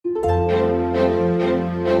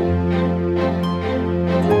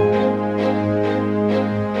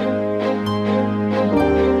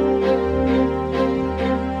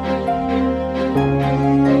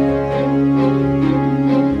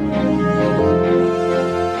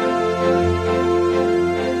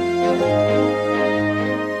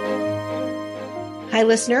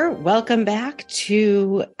listener. Welcome back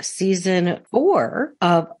to season 4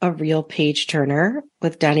 of A Real Page Turner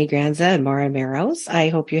with Donnie Granza and Mara Maros. I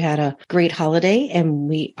hope you had a great holiday, and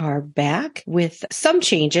we are back with some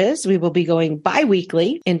changes. We will be going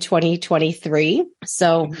bi-weekly in 2023.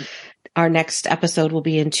 So our next episode will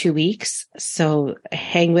be in 2 weeks. So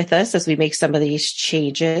hang with us as we make some of these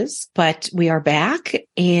changes. But we are back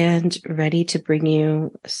and ready to bring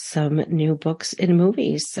you some new books and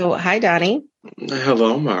movies. So hi, Donnie.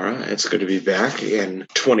 Hello, Mara. It's good to be back in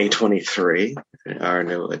 2023, our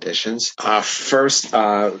new editions. First,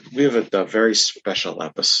 we have a very special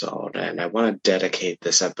episode, and I want to dedicate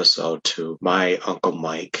this episode to my Uncle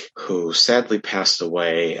Mike, who sadly passed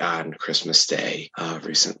away on Christmas Day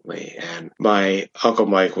recently. And my Uncle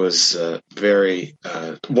Mike was a very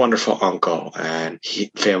wonderful uncle and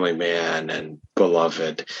family man and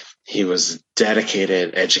beloved. He was a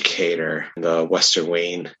dedicated educator in the Western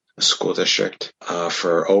Wayne School District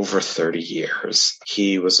for over 30 years.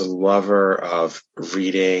 He was a lover of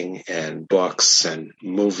reading and books and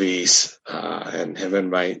movies, and him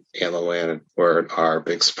and my Aunt Luann are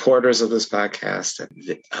big supporters of this podcast.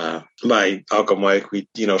 And my Uncle Mike, we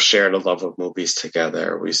shared a love of movies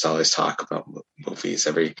together. We used to always talk about movies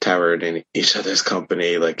every time we were in each other's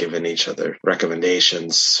company, like giving each other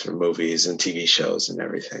recommendations for movies and TV shows and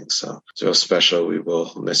everything. So it's real special. We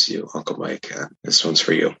will miss you, Uncle Mike. This one's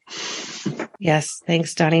for you. Yes.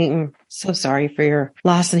 Thanks, Donnie. I'm so sorry for your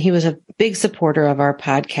loss. And he was a big supporter of our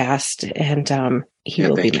podcast, and he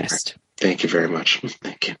will be missed. Thank you very much.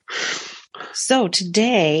 Thank you. So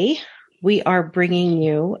today we are bringing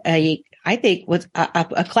you I think was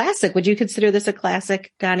a classic. Would you consider this a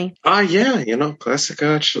classic, Donnie? Yeah, classic,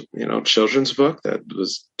 children's book that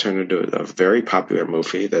was turned into a very popular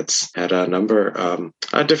movie that's had a number of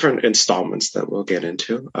different installments that we'll get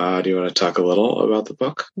into. Do you want to talk a little about the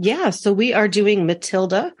book? Yeah, so we are doing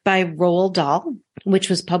Matilda by Roald Dahl, which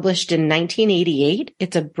was published in 1988.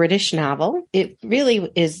 It's a British novel. It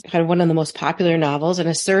really is kind of one of the most popular novels. And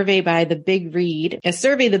a survey by The Big Read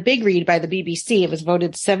by the BBC, it was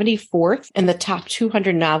voted 74th in the top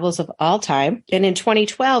 200 novels of all time. And in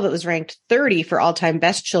 2012, it was ranked 30 for all-time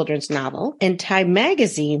best children's novel. And Time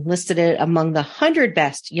magazine listed it among the 100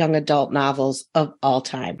 best young adult novels of all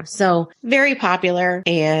time. So very popular.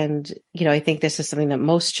 And, I think this is something that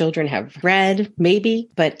most children have read, maybe,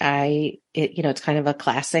 but it's kind of a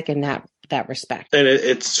classic in that respect. And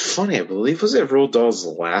it's funny, I believe, was it Roald Dahl's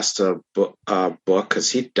last book,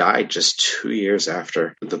 because he died just 2 years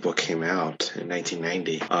after the book came out in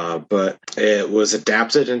 1990. But it was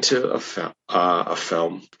adapted into a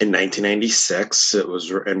film in 1996. It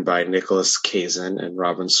was written by Nicholas Kazin and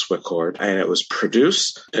Robin Swicord, and it was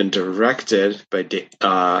produced and directed by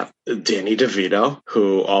Danny DeVito,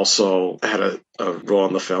 who also had a role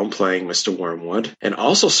in the film playing Mr. Wormwood, and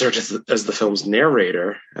also served as the film's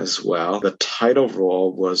narrator as well. The title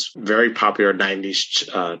role was very popular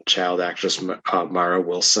 90s child actress Mara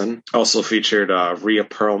Wilson. Also featured Rhea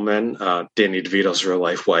Perlman, Danny DeVito's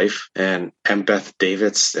real-life wife, and M. Beth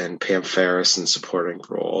Davids and Pam Ferris in supporting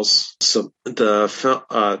roles. So the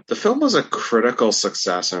film was a critical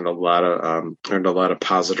success and earned a lot of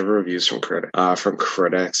positive reviews from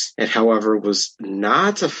critics. It, however, was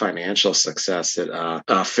not a financial success. It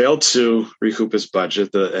failed to recoup its budget.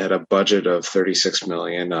 It had a budget of $36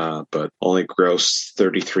 million, but only grossed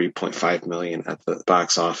 $33.5 million at the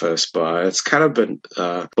box office. But it's kind of been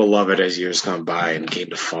beloved as years gone by and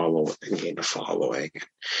gained a following.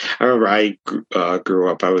 I remember I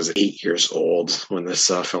grew up. I was 8 years old when this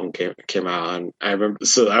film came out, and I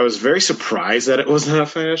was very surprised that it wasn't a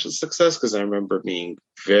financial success, because I remember being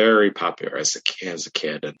very popular as a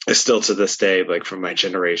kid, and I still to this day, like from my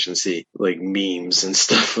generation, see like memes and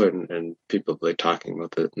stuff and people like talking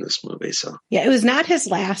about it in this movie. So yeah, it was not his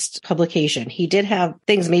last publication. He did have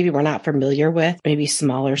things maybe we're not familiar with, maybe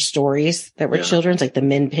smaller stories that were children's, like the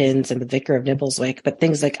Min Pins and the Vicar of Nibbleswick, but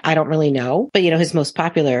things like I don't really know. But his most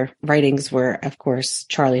popular writings were, of course,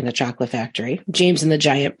 Charlie and the Chocolate Factory, James and the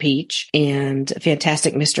Giant Peach, and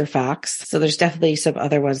Fantastic Mr. Fox. So there's definitely some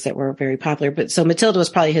other ones that were very popular. But so Matilda was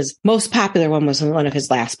probably his most popular one, was one of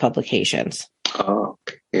his last publications. Oh,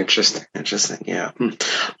 okay. Interesting. Yeah.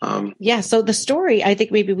 So the story, I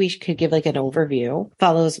think maybe we could give like an overview,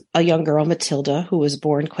 follows a young girl, Matilda, who was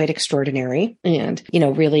born quite extraordinary and,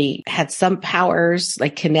 really had some powers,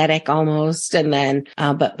 like kinetic almost. And then,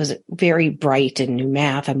 but was very bright and knew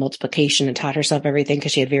math and multiplication and taught herself everything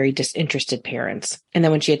because she had very disinterested parents. And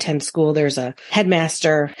then when she attends school, there's a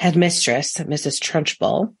headmistress, Mrs.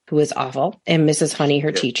 Trunchbull, who is awful, and Mrs. Honey,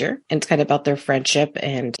 her teacher. And it's kind of about their friendship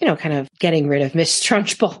and, kind of getting rid of Miss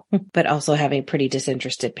Trunchbull Trunchbull, but also having pretty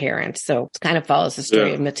disinterested parents. So it kind of follows the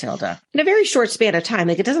story of Matilda in a very short span of time.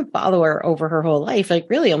 Like it doesn't follow her over her whole life. Like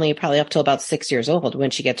really only probably up till about 6 years old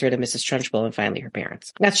when she gets rid of Mrs. Trunchbull and finally her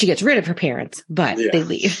parents. Not she gets rid of her parents, but they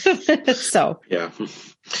leave. So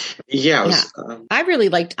I really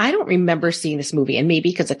liked, I don't remember seeing this movie, and maybe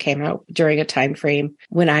because it came out during a time frame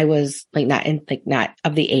when I was not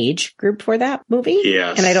of the age group for that movie.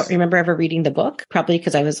 Yes. And I don't remember ever reading the book, probably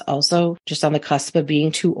because I was also just on the cusp of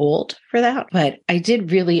being too old for that. But I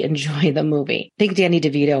did really enjoy the movie. I think Danny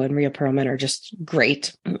DeVito and Rhea Perlman are just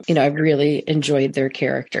great. I really enjoyed their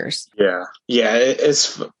characters. Yeah.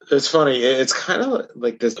 It's funny. It's kind of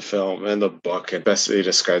like this film and the book, it best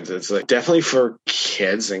describes it. It's like definitely for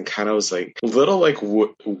kids and kind of was like a little like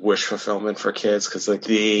wish fulfillment for kids, because like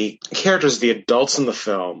the characters, the adults in the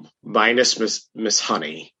film, minus Miss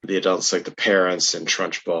Honey, the adults like the parents and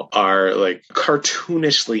Trunchbull, are like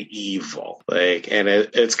cartoonishly evil. Like, and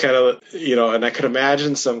it's kind of, and I could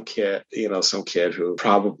imagine some kid who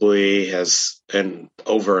probably has an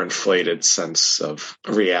overinflated sense of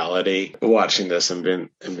reality watching this and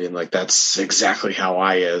being like, that's exactly how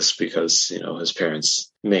I is, because his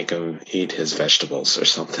parents make him eat his vegetables or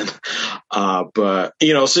something. But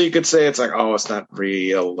so you could say it's like, oh, it's not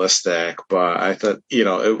realistic, but I thought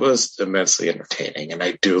it was immensely entertaining, and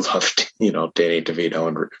I do love Danny DeVito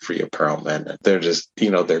and Rhea Perlman. They're just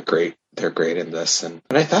they're great. They're great in this. And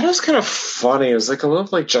I thought it was kind of funny. It was like a little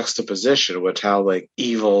like juxtaposition with how like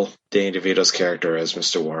evil Danny DeVito's character as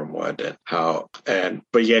Mr. Wormwood,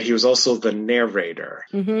 but yet he was also the narrator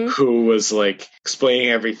who was like explaining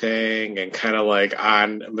everything and kind of like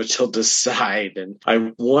on Matilda's side. And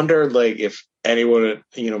I wonder like if anyone,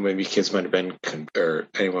 maybe kids might have been, or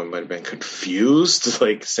anyone might have been confused,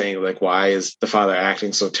 like saying like, why is the father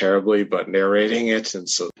acting so terribly, but narrating it? And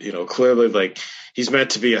so, clearly like he's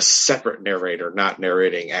meant to be a separate narrator, not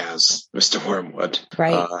narrating as Mr. Wormwood.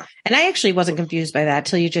 Right. And I actually wasn't confused by that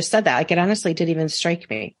till you just said that. Like it honestly didn't even strike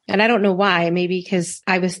me. And I don't know why, maybe because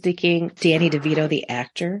I was thinking Danny DeVito, the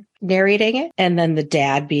actor, narrating it, and then the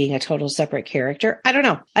dad being a total separate character. I don't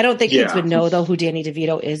know. I don't think kids would know though who Danny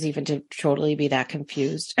DeVito is, even to totally be that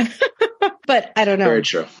confused. But I don't know. Very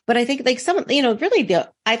true. But I think like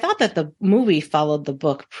I thought that the movie followed the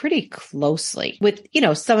book pretty closely with,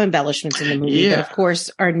 some embellishments in the movie that of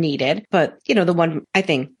course are needed. But, the one I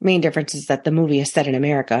think main difference is that the movie is set in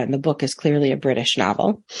America and the book is clearly a British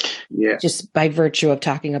novel. Yeah. Just by virtue of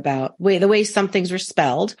talking about the way some things were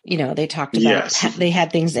spelled, they talked about, they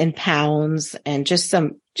had things in pounds and just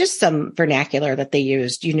some vernacular that they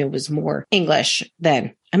used, was more English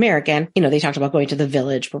than American. They talked about going to the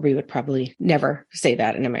village, where we would probably never say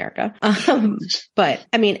that in America. But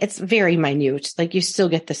I mean, it's very minute. Like you still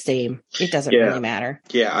get the same. It doesn't really matter.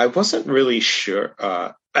 Yeah, I wasn't really sure.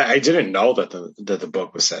 I didn't know that the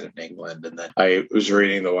book was set in England, and then I was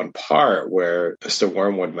reading the one part where Mr.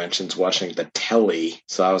 Wormwood mentions watching the telly.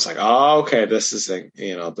 So I was like, oh, okay, this is in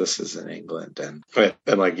England, and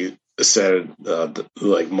like you said,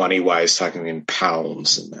 like money wise, talking in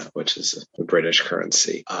pounds and that, which is a British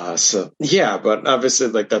currency. But obviously,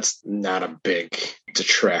 like that's not a big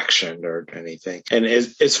detraction or anything. And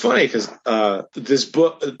it's funny because this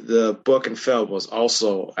book, the book and film, was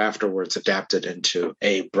also afterwards adapted into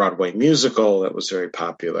a Broadway musical that was very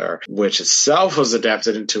popular, which itself was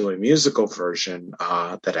adapted into a musical version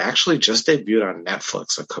that actually just debuted on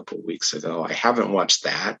Netflix a couple of weeks ago. I haven't watched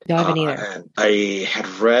that. No, I haven't either. And I had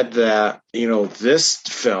read that this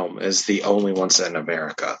film is the only one set in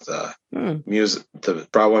America. The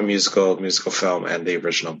Broadway musical film, and the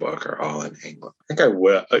original book are all in England. I think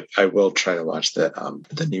I will try to watch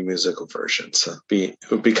the new musical version. So it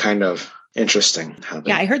would be kind of interesting.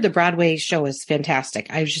 I heard the Broadway show is fantastic.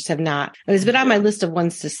 I just have not. It's been on my list of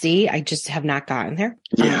ones to see. I just have not gotten there.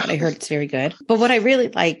 I heard it's very good. But what I really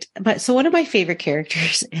liked, so one of my favorite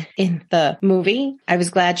characters in the movie, I was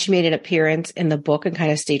glad she made an appearance in the book and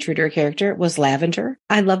kind of stayed true to her character, was Lavender.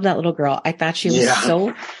 I love that little girl. I thought she was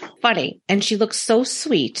so funny, and she looked so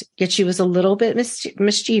sweet, yet she was a little bit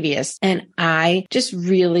mischievous. And I just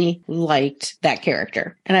really liked that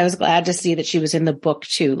character. And I was glad to see that she was in the book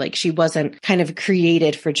too. Like she wasn't kind of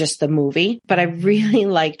created for just the movie, but I really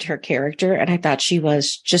liked her character, and I thought she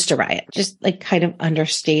was just a riot, just like kind of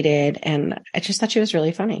understated. And I just thought she was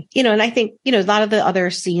really funny, and I think, a lot of the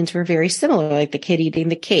other scenes were very similar, like the kid eating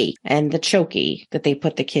the cake and the chokey that they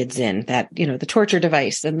put the kids in, that, the torture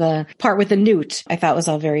device, and the part with the newt, I thought was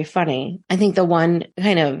all very funny. I think the one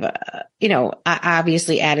kind of,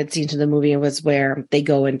 obviously added scene to the movie was where they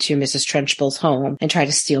go into Mrs. Trunchbull's home and try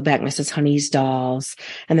to steal back Mrs. Honey's dolls.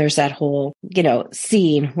 And there's that whole,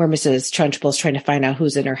 scene where Mrs. Trunchbull's trying to find out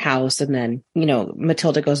who's in her house. And then,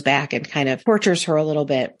 Matilda goes back and kind of tortures her a little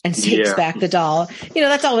bit and takes back the doll.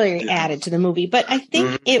 That's all very added to the movie. But I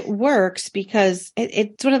think it works because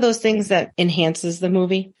it's one of those things that enhances the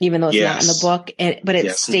movie, even though it's not in the book, but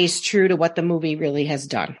it stays true to what the movie really has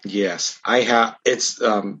done. Yes, it's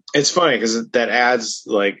funny because that adds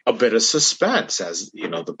like a bit of suspense, as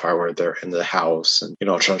the part where they're in the house and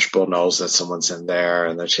Trunchbull knows that someone's in there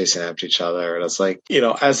and they're chasing after each other, and it's like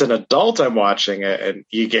as an adult I'm watching it and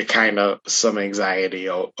you get kind of some anxiety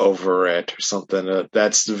over it or something.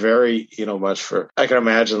 That's very much for, I can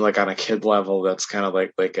imagine, like on a kid level, that's kind of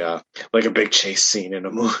like a big chase scene in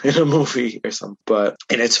a movie or something.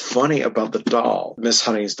 And it's funny about the doll. Miss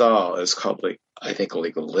Honey's doll is called I think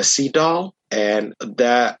Lissy doll. And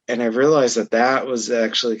I realized that was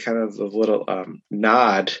actually kind of a little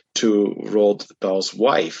nod to Roald Dahl's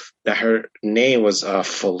wife. That her name was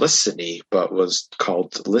Felicity, but was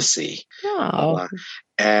called Lissy. Oh.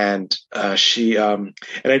 And she and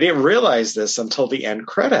I didn't realize this until the end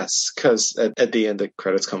credits, because at the end the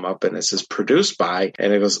credits come up and it says produced by,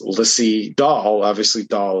 and it goes Lissy Dahl. Obviously,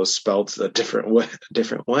 Dahl is spelled a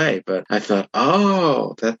different way, but I thought,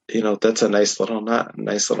 oh, that that's a nice little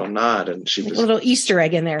nod, and she was a little Easter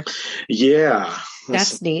egg in there. Yeah,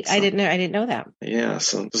 that's neat. I didn't know that. Yeah,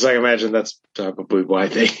 so I imagine that's probably why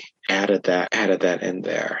they added that in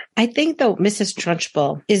there. I think though Mrs.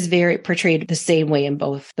 Trunchbull is very portrayed the same way in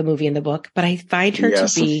both the movie and the book, but I find her to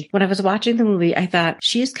be, when I was watching the movie, I thought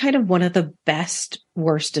she is kind of one of the best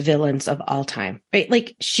worst villains of all time, right?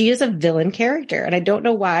 Like she is a villain character, and I don't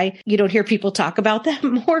know why you don't hear people talk about that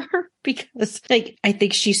more, because I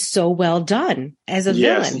think she's so well done as a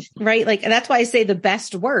villain, right? And that's why I say the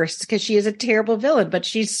best worst, because she is a terrible villain, but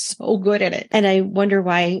she's so good at it. And I wonder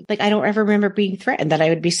why, I don't ever remember being threatened that I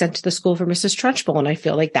would be sent to the school for Mrs. Trunchbull. And I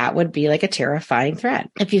feel like that would be a terrifying threat.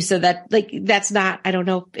 If you said that, that's not, I don't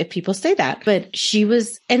know if people say that, but she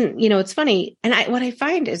was, and it's funny. And what I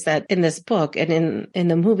find is that in this book and in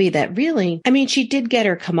the movie, that really, she did get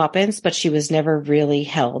her comeuppance, but she was never really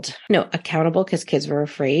held accountable because kids were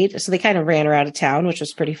afraid. So they kind of ran her out of town, which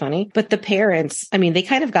was pretty funny. But the parents, they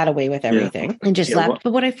kind of got away with everything and just left.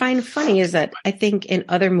 But what I find funny is that I think in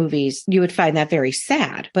other movies, you would find that very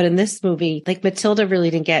sad. But in this movie, Matilda really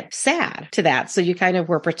didn't get sad to that. So you kind of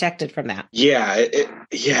were protected from that. Yeah.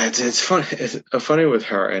 It's funny. It's funny with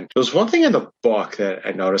her. And there was one thing in the book that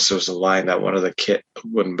I noticed. There was a line that one of the kids,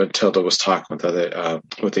 when Matilda was talking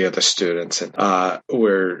with the other students, and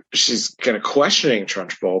where she's kind of questioning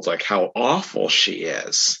Trunchbull, how awful she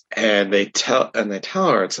is. And they tell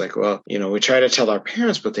her, it's well, we try to tell our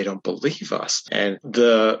parents, but they don't believe us. And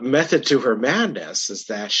the method to her madness is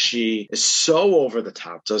that she is so over the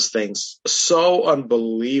top, does things so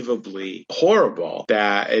unbelievably horrible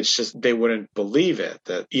that it's just, they wouldn't believe it.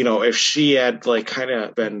 That, if she had kind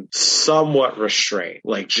of been somewhat restrained,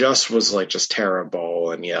 just was just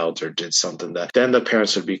terrible and yelled or did something, that then the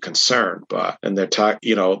parents would be concerned. But, and they're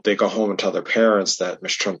they go home and tell their parents that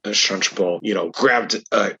Miss Trunchbull, grabbed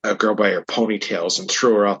a girl by her ponytails and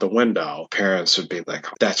threw her out the window. Parents would be like,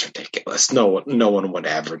 oh, that's ridiculous. No one would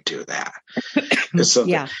ever do that.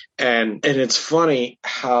 And it's funny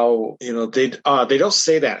how, they don't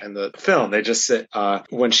say that in the film. They just say,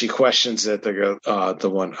 when she questions it, the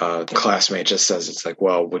one classmate just says, it's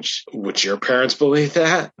well, would your parents believe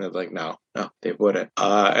that? And they're like, no, they wouldn't.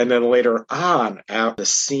 And then later on, at the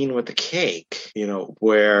scene with the cake,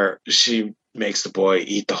 where she makes the boy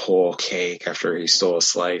eat the whole cake after he stole a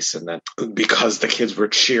slice, and then because the kids were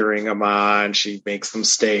cheering him on, she makes them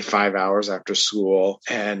stay 5 hours after school.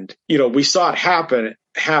 And we saw it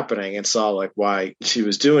happening and saw why she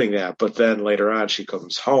was doing that. But then later on she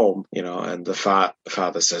comes home, and the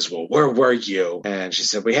father says, well, where were you? And she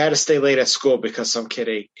said, we had to stay late at school because some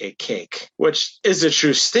kid ate cake, which is a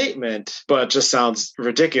true statement, but just sounds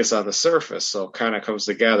ridiculous on the surface. So it kind of comes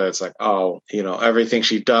together. It's everything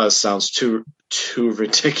she does sounds too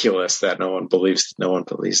ridiculous that no one believes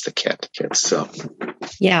the kids. So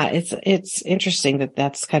yeah, it's interesting that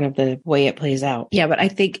that's kind of the way it plays out. Yeah, but I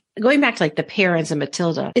think going back to the parents and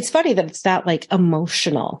Matilda, it's funny that it's not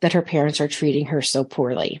emotional that her parents are treating her so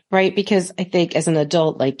poorly, right? Because I think as an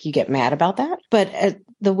adult, you get mad about that, but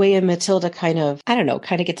the way Matilda kind of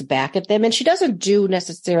gets back at them, and she doesn't do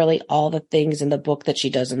necessarily all the things in the book that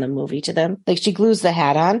she does in the movie to them. She glues the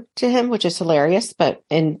hat on to him, which is hilarious, I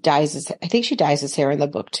think she dyes his hair in the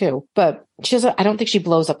book too. But I don't think she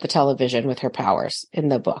blows up the television with her powers in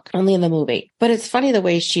the book, only in the movie. But it's funny the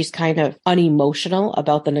way she's kind of unemotional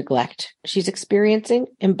about the neglect she's experiencing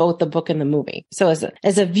in both the book and the movie. So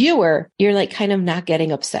as a viewer, you're like kind of not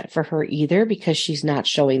getting upset for her either because she's not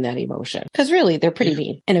showing that emotion. Because really, they're pretty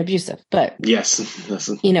mean and abusive. But yes,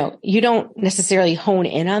 you don't necessarily hone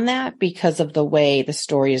in on that because of the way the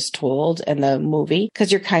story is told in the movie,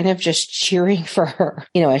 because you're kind of just cheering for her,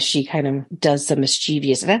 as she kind of does some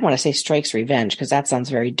mischievous, and I don't want to say strikes revenge because that sounds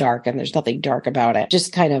very dark and there's nothing dark about it.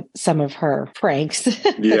 Just kind of some of her pranks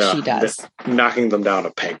that she does. Knocking them down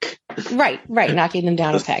a peg. Right. Knocking them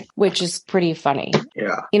down a peg, which is pretty funny.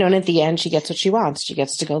 Yeah. And at the end, she gets what she wants. She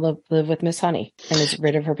gets to go live with Miss Honey and is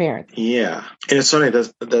rid of her parents. Yeah. And it's funny,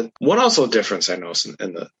 the one also difference I noticed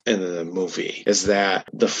in the movie is that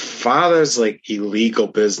the father's like illegal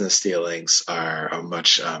business dealings are a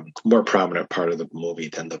much more prominent part of the movie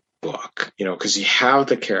than the book, because you have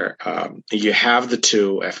the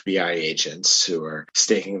two FBI agents who are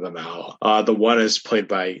staking them out. The one is played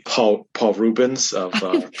by Paul Rubens of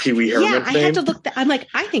Pee Wee Herman fame. I had to look. I'm like,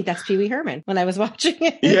 I think that's Pee Wee Herman when I was watching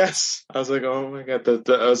it. Yes, I was like, oh my god,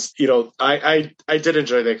 I did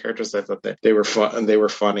enjoy their characters. I thought that they were fun and they were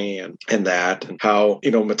funny, and that, and how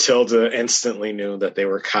Matilda instantly knew that they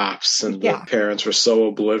were cops, and the parents were so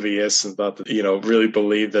oblivious and thought that really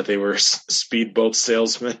believed that they were speedboat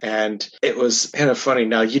salesmen. And it was kind of funny.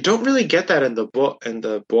 Now, you don't really get that in the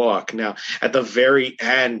book. Now, at the very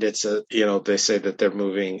end, it's they say that they're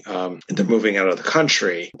moving out of the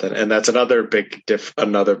country, and that's another big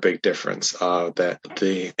difference. That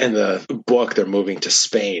in the book they're moving to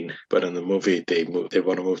Spain, but in the movie they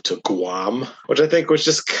want to move to Guam, which I think was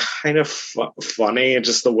just kind of funny, and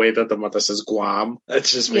just the way that the mother says Guam, it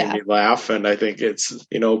just made me laugh. And I think it's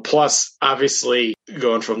plus obviously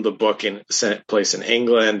going from the book in place in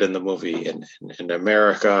England and the movie in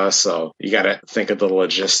America, so you got to think of the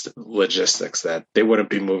logistics that they wouldn't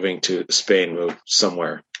be moving to Spain, move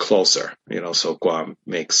somewhere closer, so Guam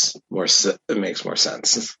makes more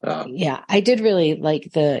sense. I did really like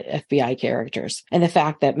the FBI characters and the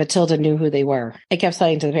fact that Matilda knew who they were. I kept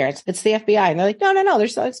saying to the parents, it's the FBI, and they're like, no, they're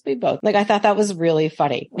so speedboat. Like, I thought that was really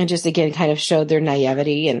funny, and just again kind of showed their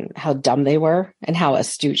naivety and how dumb they were and how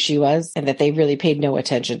astute she was, and that they really paid no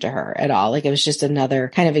attention to her at all. Like, it was just another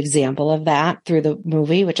kind of example of that through the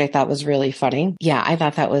movie, which I thought was really funny. Yeah, I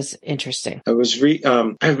thought that was interesting. I was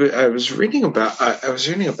reading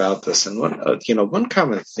about this, and one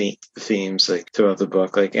common themes like throughout the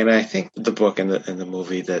book, like, and I think the book and the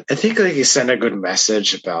movie, that I think like you send a good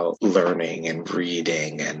message about learning and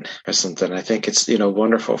reading and or something. I think it's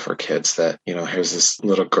wonderful for kids that here's this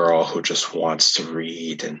little girl who just wants to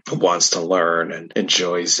read and wants to learn and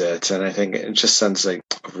enjoys it, and I think it just sends like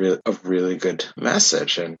a really good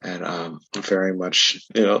message, and very much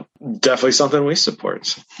definitely something we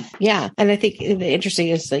support. Yeah, and I think the interesting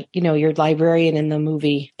is like your librarian in the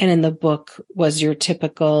movie and in the book was your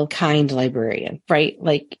typical kind librarian, right?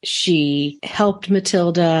 Like, she helped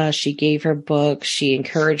Matilda, she gave her books, she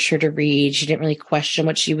encouraged her to read, she didn't really question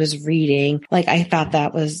what she was reading. Like, I thought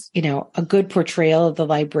that was a good portrayal of the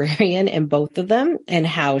librarian in both of them, and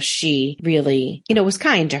how she really was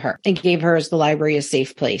kind to her and gave her as the library a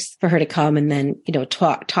safe place for her to come and then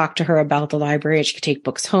talk to her about the library, and she could take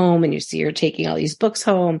books home, and you see her taking all these books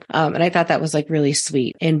home. And I thought that was like really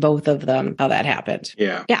sweet in both of them, how that happened.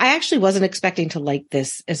 Yeah, I actually wasn't expecting to like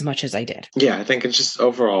this as much as I did. Yeah, I think it's just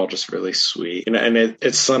overall just really sweet. And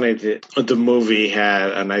it's funny that the movie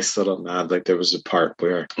had a nice little nod. Like, there was a part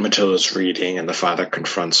where Matilda's reading and the father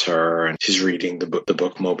confronts her, and she's reading the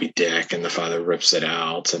book Moby Dick, and the father rips it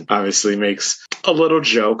out and obviously makes a little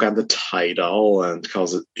joke on the title and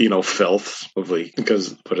calls it, filth,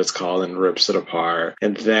 because what it's called, and rips it apart.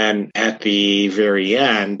 And then at the very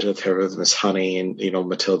end, with Miss Honey, and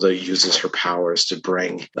Matilda uses her powers to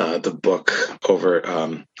bring the book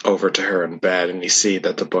over to her in bed, and you see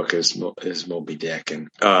that the book is Moby Dick, and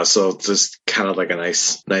so it's just kind of like a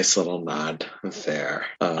nice little nod there.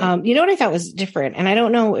 What I thought was different, and I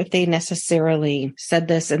don't know if they necessarily said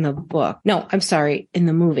this in the book. No, I'm sorry, in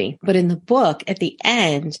the movie, but in the book at the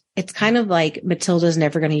end, it's kind of like Matilda's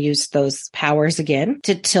never going to use those powers again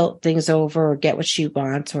to tilt things over or get what she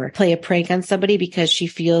wants or play a prank on somebody, because she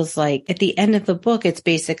feels like at the end of the book, it's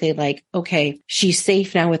basically like, okay, she's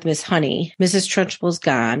safe now with Miss Honey. Mrs. Trunchbull's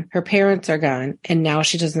gone. Her parents are gone. And now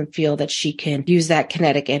she doesn't feel that she can use that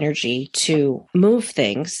kinetic energy to move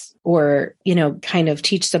things or, kind of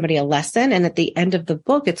teach somebody a lesson. And at the end of the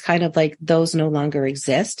book, it's kind of like those no longer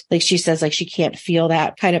exist. Like, she says, like, she can't feel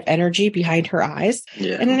that kind of energy behind her eyes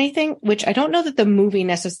and anything, which I don't know that the movie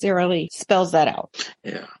necessarily spells that out.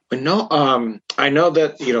 Yeah. No, I know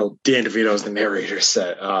that, Dan DeVito as the narrator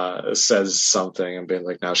says something and being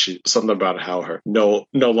like, now something about how her no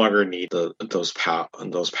longer need those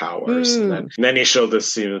powers. And then he showed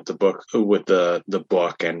this scene with the book, the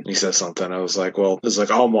book, and he says something. I was like, well, it's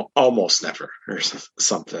like almost never or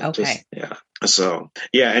something. Okay. Just, yeah. So,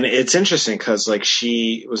 yeah, and it's interesting because, like,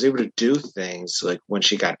 she was able to do things, like, when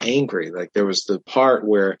she got angry. Like, there was the part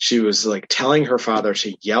where she was, like, telling her father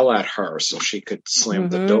to yell at her so she could slam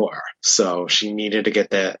the door. So she needed to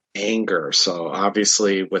get that anger. So,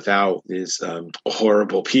 obviously, without these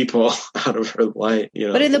horrible people out of her life,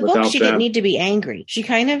 But in the book, she didn't them, need to be angry. She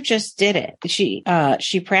kind of just did it.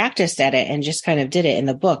 She practiced at it and just kind of did it in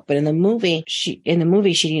the book. But in the movie, she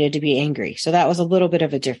needed to be angry. So that was a little bit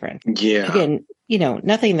of a difference. Yeah. Again,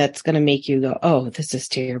 nothing that's going to make you go, oh, this is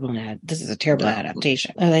terrible. This is a terrible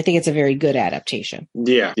adaptation. I think it's a very good adaptation.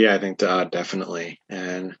 Yeah, I think definitely.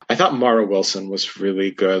 And I thought Mara Wilson was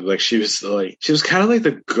really good. Like, she was kind of like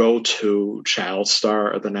the go-to child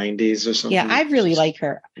star of the 90s or something. Yeah, I really like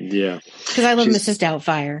her. Yeah. Because I love Mrs.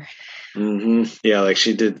 Doubtfire. Mm-hmm. Yeah, like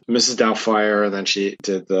she did Mrs. Doubtfire, and then she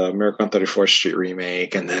did the Miracle on 34th Street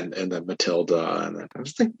remake, and then Matilda, and then I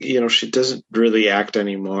was thinking, she doesn't really act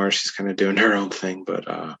anymore. She's kind of doing her own thing, but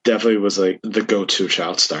definitely was like the go-to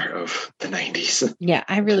child star of the 90s. Yeah,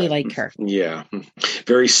 I really like her. Yeah,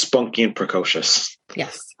 very spunky and precocious.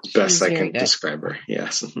 Yes. Best I can describe her.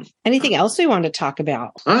 Yes. Anything else we want to talk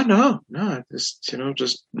about? No.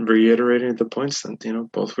 Just reiterating the points that,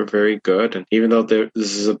 both were very good. And even though this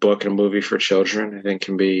is a book and a movie for children, I think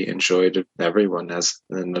can be enjoyed everyone as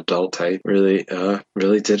an adult. I really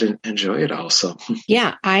did enjoy it also.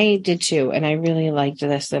 Yeah, I did too. And I really liked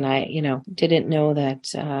this. And I, didn't know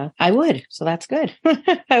that I would. So that's good.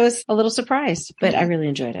 I was a little surprised, but I really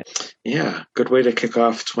enjoyed it. Yeah. Good way to kick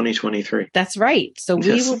off 2023. That's right. So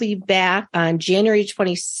we will be back on January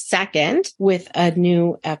 22nd with a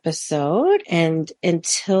new episode. And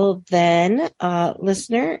until then,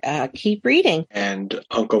 listener, keep reading. And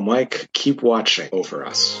Uncle Mike, keep watching over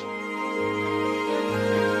us.